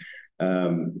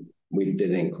 We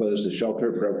did enclose the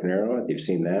shelter at Broken Arrow, if you've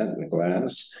seen that in the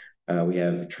glass. We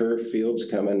have turf fields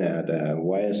coming at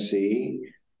YSC.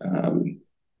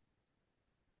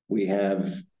 We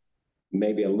have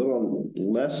maybe a little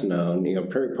less known,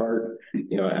 Prairie Park,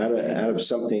 out of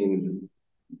something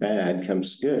bad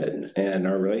comes good. And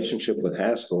our relationship with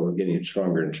Haskell is getting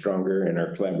stronger and stronger, and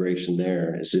our collaboration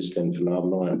there has just been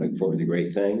phenomenal. And I look forward to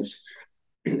great things.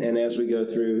 And as we go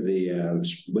through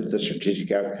with the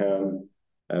strategic outcome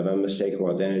of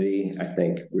unmistakable identity, I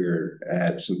think we're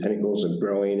at some pinnacles of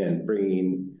growing and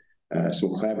bringing some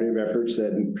collaborative efforts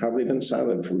that have probably been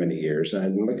silent for many years.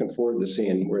 I'm looking forward to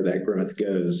seeing where that growth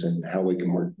goes and how we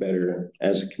can work better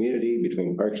as a community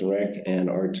between Parks and Rec and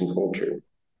arts and culture.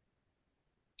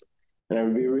 And I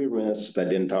would be remiss if I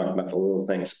didn't talk about the little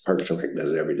things Parks and Rec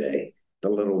does every day, the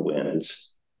little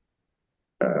wins.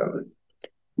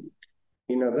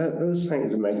 Those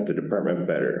things make the department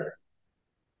better.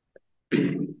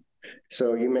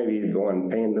 So you may be going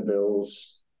paying the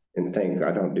bills and think,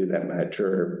 I don't do that much,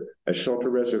 or a shelter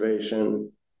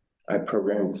reservation, I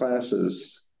program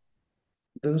classes.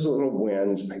 Those little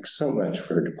wins make so much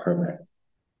for a department.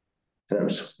 And I'm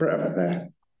so proud of that.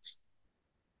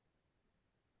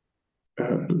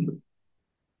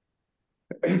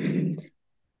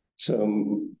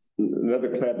 So the other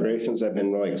collaborations I've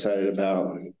been really excited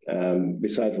about,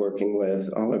 besides working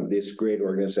with all of these great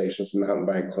organizations, the mountain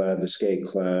bike club, the skate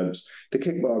clubs, the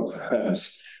kickball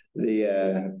clubs,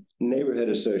 the neighborhood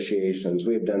associations.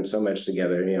 We've done so much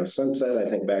together. Sunset, I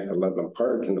think back to Loveland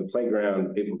Park and the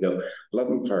playground. People go,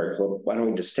 Loveland Park, well, why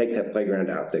don't we just take that playground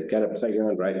out? They've got a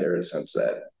playground right there at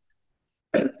Sunset.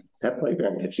 That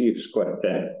playground gets used quite a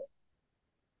bit.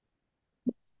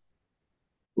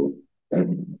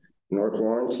 North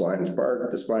Lawrence, Lions Park,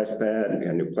 the splash pad, we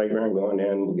got a new playground going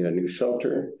in, we get a new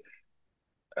shelter.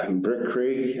 Brick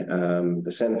Creek, the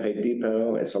Santa Fe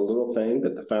Depot, it's a little thing,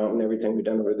 but the fountain, everything we've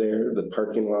done over there, the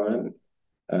parking lot,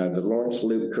 the Lawrence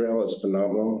Loop Trail is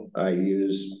phenomenal. I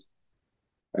use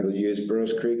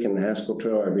Burroughs Creek and the Haskell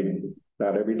Trail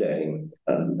about every day.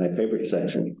 My favorite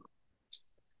section.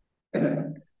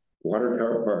 Water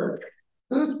Tower Park.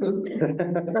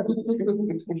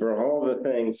 For all the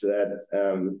things that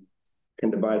can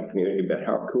divide the community, but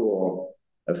how cool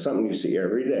of something you see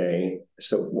every day.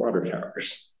 So water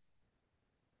towers.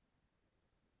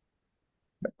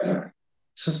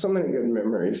 So many good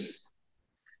memories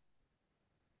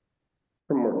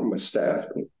from working with staff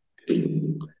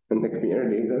and the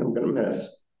community that I'm going to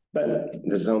miss. But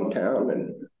this hometown,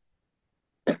 and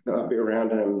I'll be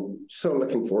around, and I'm so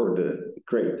looking forward to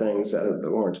great things out of the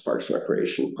Lawrence Parks and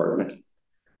Recreation Department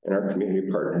and our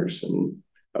community partners. And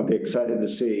I'll be excited to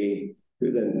see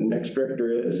who the next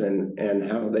director is and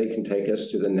how they can take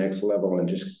us to the next level and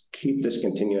just keep this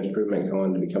continuous improvement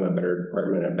going to become a better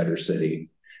department, a better city.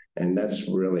 And that's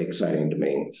really exciting to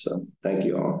me. So thank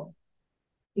you all.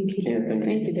 Thank you. Yeah,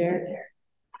 Thank you, Derek.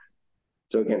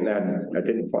 So again, I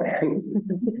didn't plan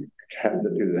to have to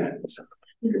do that. So.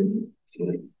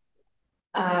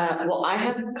 Well, I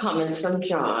have comments from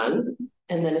John,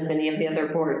 and then if any of the other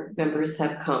board members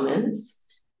have comments.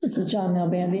 This is John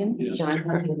Nalbandian. Yes. John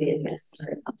Nalbandian, yes,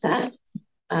 sorry about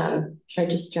that. Should I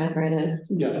just drive right in?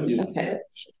 Yeah. Okay.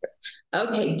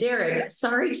 Okay, Derek,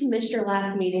 sorry to miss your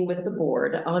last meeting with the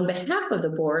board. On behalf of the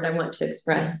board, I want to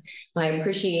express my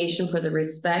appreciation for the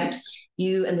respect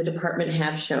you and the department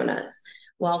have shown us.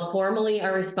 While formally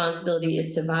our responsibility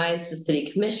is to advise the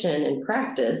city commission in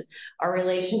practice, our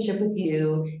relationship with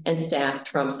you and staff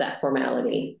trumps that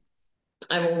formality.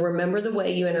 I will remember the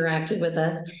way you interacted with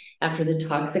us after the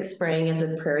toxic spraying at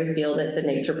the Prairie Field at the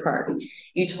nature park.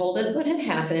 You told us what had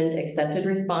happened, accepted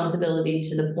responsibility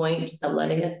to the point of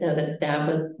letting us know that staff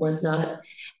was not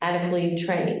adequately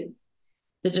trained.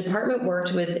 The department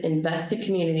worked with invested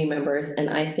community members and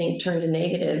I think turned a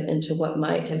negative into what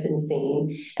might have been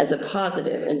seen as a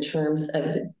positive in terms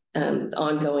of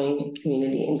ongoing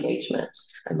community engagement.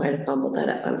 I might have fumbled that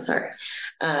up, I'm sorry.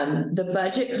 The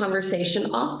budget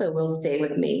conversation also will stay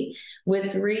with me.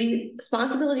 With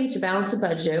responsibility to balance the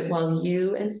budget while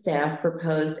you and staff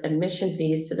proposed admission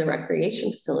fees to the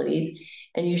recreation facilities,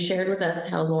 and you shared with us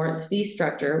how Lawrence fee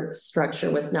structure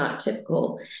was not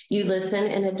typical, you listened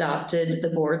and adopted the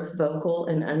board's vocal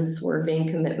and unswerving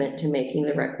commitment to making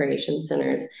the recreation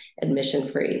centers admission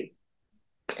free.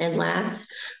 And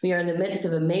last, we are in the midst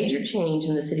of a major change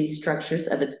in the city's structures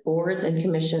of its boards and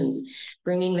commissions,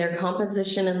 bringing their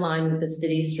composition in line with the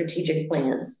city's strategic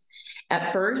plans.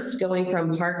 At first, going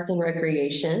from Parks and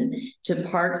Recreation to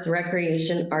Parks,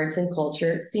 Recreation, Arts and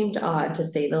Culture seemed odd, to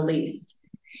say the least.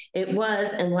 It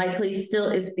was and likely still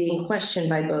is being questioned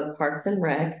by both Parks and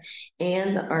Rec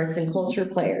and the arts and culture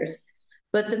players.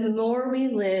 But the more we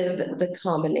live the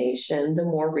combination, the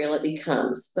more real it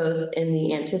becomes, both in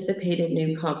the anticipated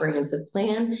new comprehensive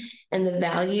plan and the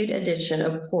valued addition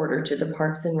of Porter to the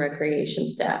Parks and Recreation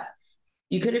staff.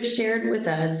 You could have shared with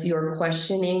us your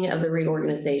questioning of the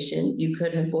reorganization. You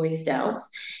could have voiced doubts.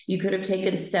 You could have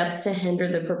taken steps to hinder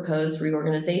the proposed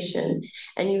reorganization,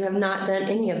 and you have not done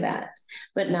any of that.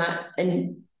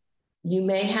 And you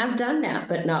may have done that,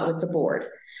 but not with the board.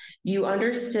 You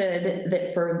understood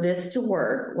that for this to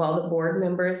work, while the board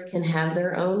members can have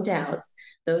their own doubts,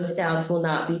 those doubts will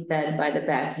not be fed by the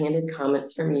backhanded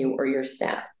comments from you or your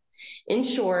staff. In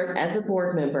short, as a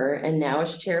board member and now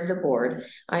as chair of the board,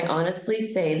 I honestly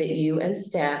say that you and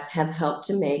staff have helped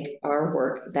to make our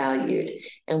work valued,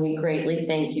 and we greatly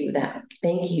thank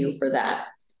you for that.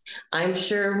 I'm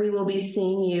sure we will be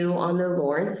seeing you on the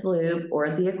Lawrence Loop or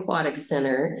at the Aquatic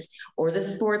Center or the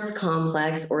sports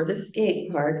complex or the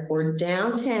skate park or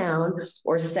downtown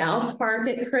or South Park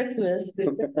at Christmas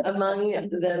among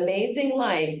the amazing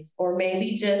lights, or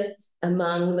maybe just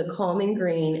among the calming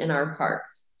green in our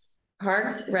parks.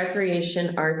 Parks,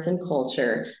 recreation, arts, and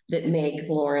culture that make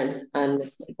Lawrence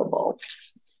unmistakable.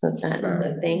 So that is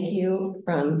a thank you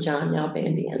from John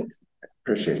Nalbandian.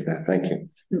 Appreciate that. Thank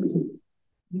you.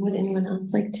 Would anyone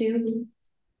else like to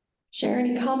share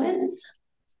any comments?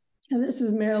 And this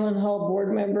is Marilyn Hall,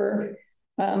 board member.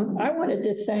 I wanted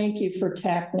to thank you for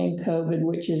tackling COVID,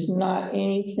 which is not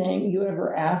anything you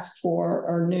ever asked for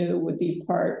or knew would be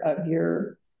part of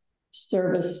your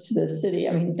service to the city.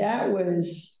 I mean, that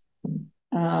was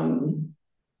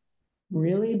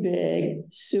really big,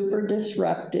 super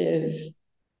disruptive.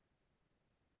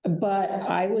 But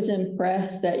I was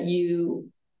impressed that you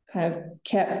kind of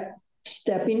kept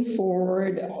stepping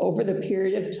forward over the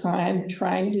period of time,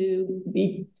 trying to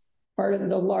be part of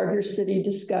the larger city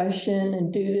discussion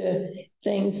and do the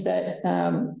things that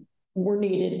were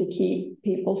needed to keep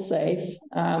people safe.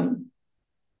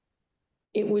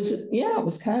 It was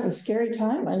kind of a scary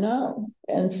time, I know,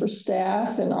 and for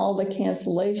staff and all the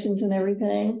cancellations and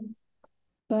everything,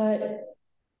 but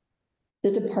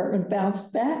the department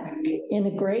bounced back in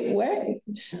a great way.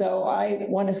 So I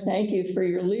want to thank you for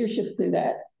your leadership through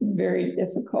that very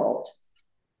difficult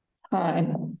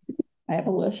time. I have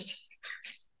a list.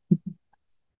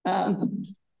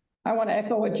 I want to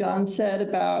echo what John said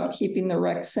about keeping the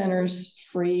rec centers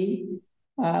free.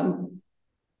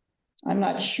 I'm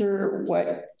not sure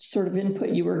what sort of input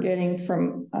you were getting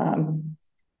from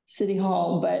City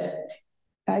Hall, but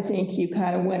I think you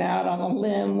kind of went out on a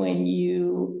limb when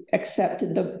you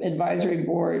accepted the advisory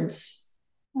board's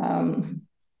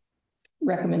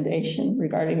recommendation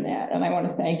regarding that. And I want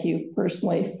to thank you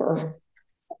personally for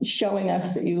showing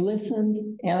us that you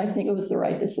listened, and I think it was the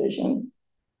right decision.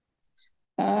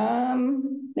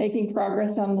 Making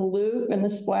progress on the loop and the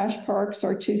splash parks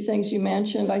are two things you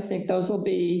mentioned. I think those will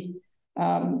be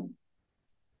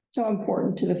so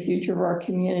important to the future of our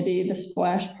community. The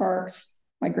splash parks,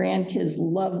 my grandkids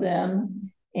love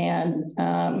them, and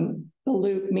the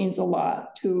loop means a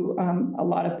lot to a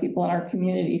lot of people in our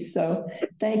community. So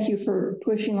thank you for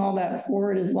pushing all that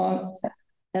forward, as well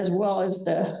as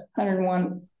the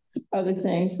 101 other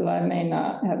things that I may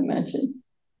not have mentioned.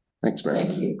 Thanks, Mary.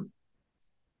 Thank you.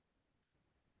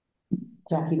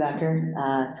 Jackie Becker.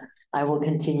 I will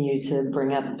continue to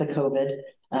bring up the COVID,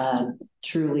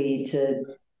 truly to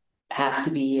have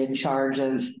to be in charge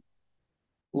of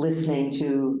listening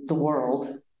to the world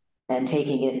and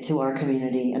taking it to our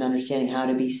community and understanding how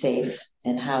to be safe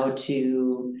and how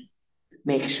to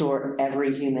make sure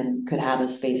every human could have a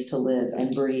space to live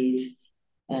and breathe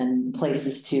and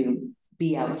places to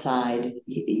be outside.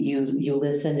 You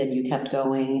listened and you kept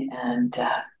going, and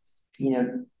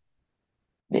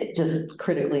it just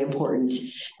critically important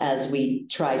as we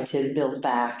tried to build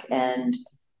back and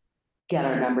get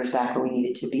our numbers back where we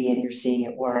needed to be, and you're seeing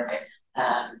it work.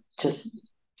 Just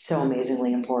so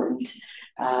amazingly important.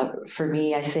 For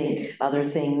me, I think other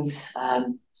things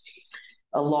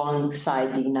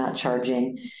alongside the not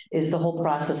charging is the whole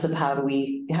process of how do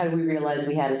we realize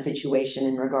we had a situation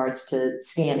in regards to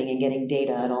scanning and getting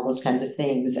data and all those kinds of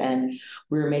things. And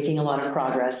we were making a lot of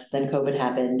progress. Then COVID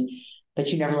happened,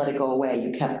 but you never let it go away.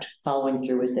 You kept following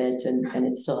through with it, and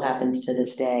it still happens to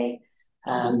this day.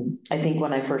 I think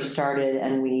when I first started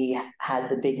and we had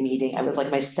the big meeting, I was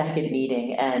like my second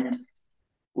meeting, and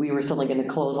we were suddenly going to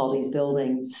close all these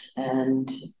buildings, and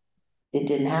it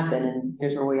didn't happen. And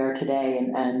here's where we are today.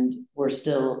 And we're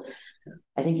still,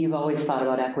 I think you've always thought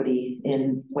about equity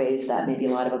in ways that maybe a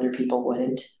lot of other people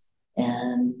wouldn't.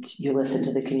 And you listen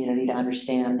to the community to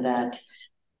understand that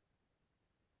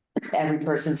every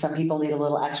person, some people need a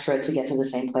little extra to get to the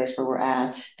same place where we're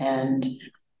at. And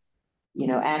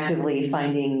actively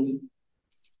finding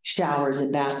showers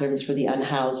and bathrooms for the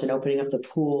unhoused and opening up the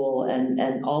pool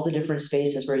and all the different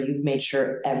spaces where you've made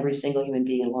sure every single human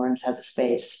being in Lawrence has a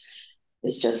space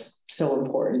is just so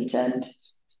important. And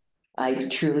I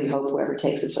truly hope whoever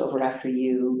takes this over after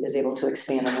you is able to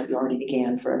expand on what you already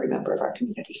began for every member of our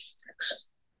community. Thanks.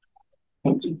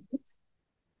 Thank you.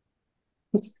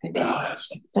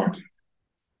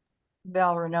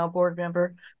 Val Rennell, board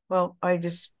member. Well, I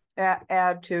just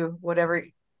add to what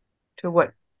everyone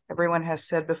has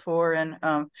said before, and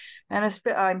I'm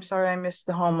sorry I missed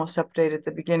the homeless update at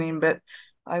the beginning, but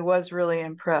I was really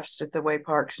impressed at the way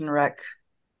Parks and Rec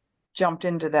jumped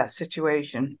into that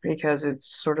situation, because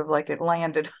it's sort of like it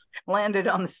landed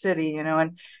on the city,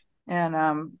 and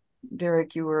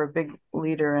Derek, you were a big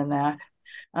leader in that.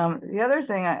 The other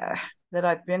thing that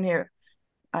I've been here,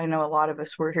 I know a lot of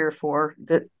us were here for,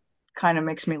 that kind of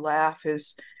makes me laugh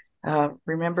is,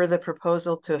 remember the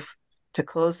proposal to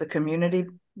close the community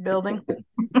building?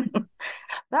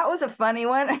 That was a funny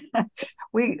one.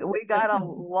 We got a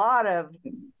lot of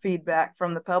feedback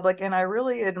from the public, and I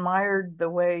really admired the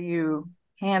way you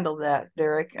handled that,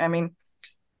 Derek. I mean,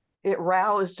 it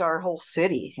roused our whole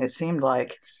city, it seemed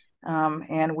like,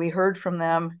 and we heard from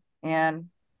them, and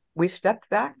we stepped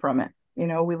back from it.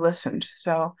 We listened.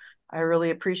 So I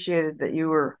really appreciated that you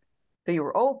were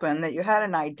open, that you had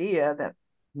an idea that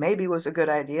maybe was a good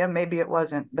idea, maybe it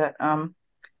wasn't, but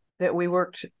that we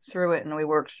worked through it, and we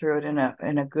worked through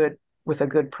it with a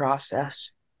good process.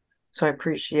 So I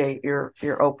appreciate your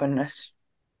openness.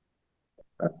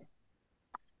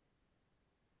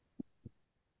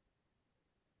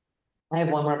 I have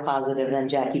one more positive than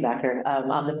Jackie Becker.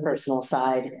 On the personal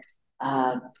side,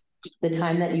 the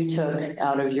time that you took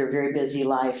out of your very busy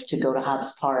life to go to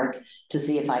Hobbs Park to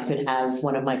see if I could have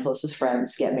one of my closest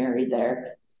friends get married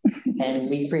there. And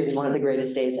we created one of the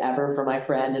greatest days ever for my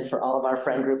friend and for all of our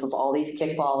friend group of all these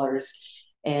kickballers.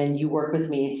 And you worked with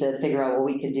me to figure out what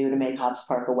we could do to make Hobbs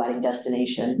Park a wedding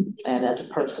destination. And as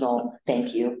a personal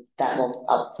thank you, that will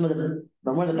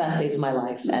one of the best days of my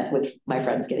life with my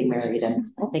friends getting married. And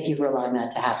thank you for allowing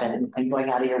that to happen and going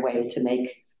out of your way to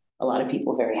make a lot of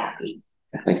people very happy.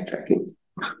 Thanks, Jackie.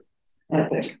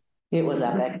 Epic. It was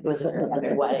epic. It was an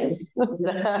epic wedding.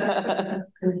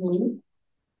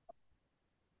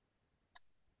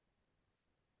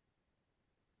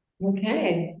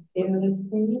 Okay.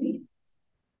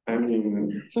 I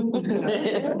mean, No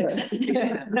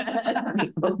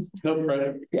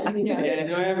pressure. yeah, I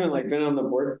know I haven't been on the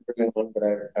board for very long, but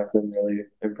I've been really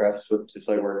impressed with just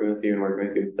working with you and working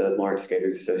with you with the Lawrence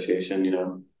Skaters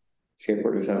Association.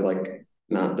 Skateboarders have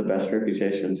not the best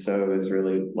reputation, so it's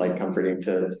really comforting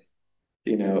to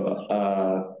be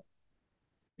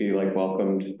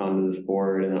welcomed onto this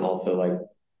board, and also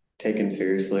taken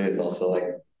seriously as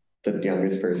also the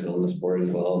youngest person on this board as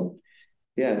well.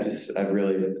 Yeah, I've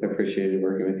really appreciated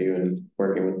working with you and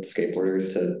working with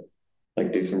skateboarders to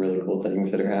do some really cool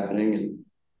things that are happening,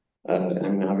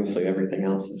 and obviously everything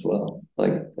else as well.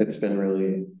 It's been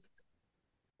really,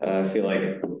 I feel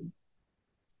like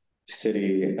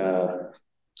city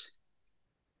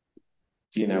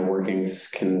workings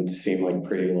can seem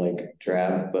pretty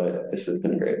drab, but this has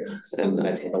been great, and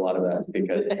I think a lot of that's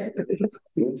because to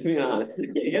be honest,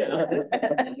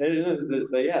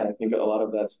 but yeah, I think a lot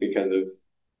of that's because of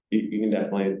you can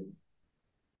definitely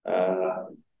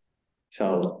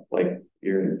tell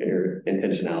your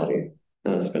intentionality,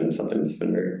 and that's been something that's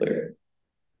been very clear.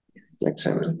 Thanks,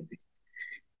 Sam.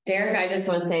 Derek, I just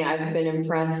want to say I've been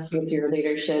impressed with your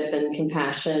leadership and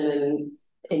compassion and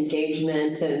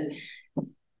engagement and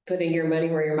putting your money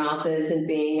where your mouth is and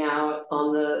being out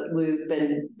on the loop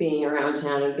and being around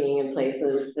town and being in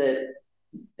places that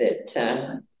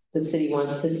the city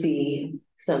wants to see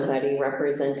somebody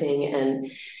representing, and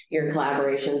your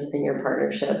collaborations and your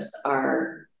partnerships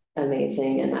are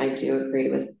amazing. And I do agree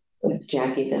with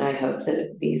Jackie that I hope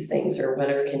that these things are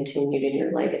what are continued in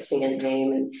your legacy and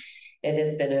name. And it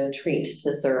has been a treat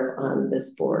to serve on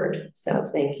this board. So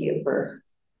thank you for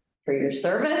your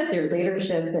service, your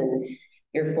leadership, and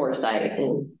your foresight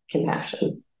and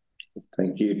compassion.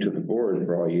 Thank you to the board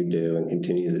for all you do and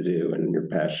continue to do, and your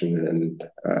passion. And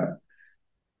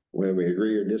whether we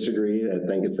agree or disagree, I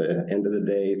think at the end of the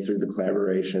day, through the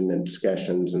collaboration and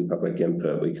discussions and public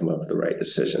input, we come up with the right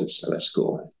decisions. So that's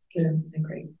cool. Good.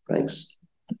 Great. Thanks.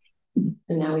 And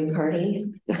now we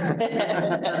party.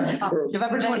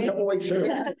 November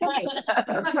 20th.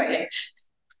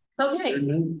 Okay.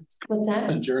 What's that?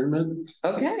 Adjournment.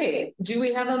 Okay. Do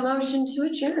we have a motion to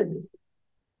adjourn?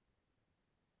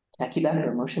 Jackie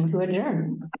Becker, motion to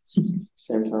adjourn.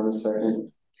 Sam Thomas,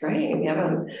 second. Great. We have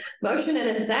a motion and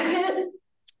a second.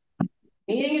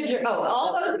 Meeting adjourned. Oh,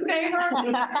 all those in favor?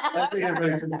 I think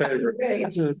everybody's in favor.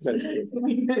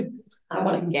 I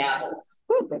want to gavel.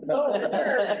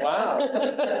 Wow.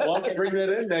 Why don't you bring that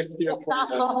in next year?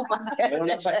 Oh my I don't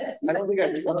know if I don't think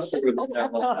I trust you with that.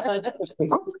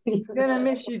 Gonna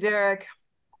miss you, Derek.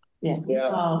 Yeah. Yeah.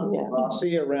 Yeah. I'll see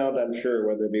you around, I'm sure,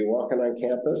 whether it be walking on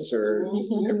campus or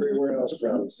everywhere else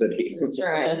around the city. That's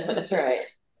right, that's right.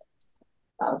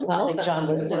 I think John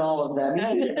listed all of them.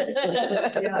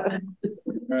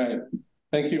 All right.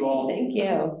 Thank you all. Thank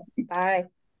you. Bye.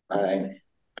 Aye.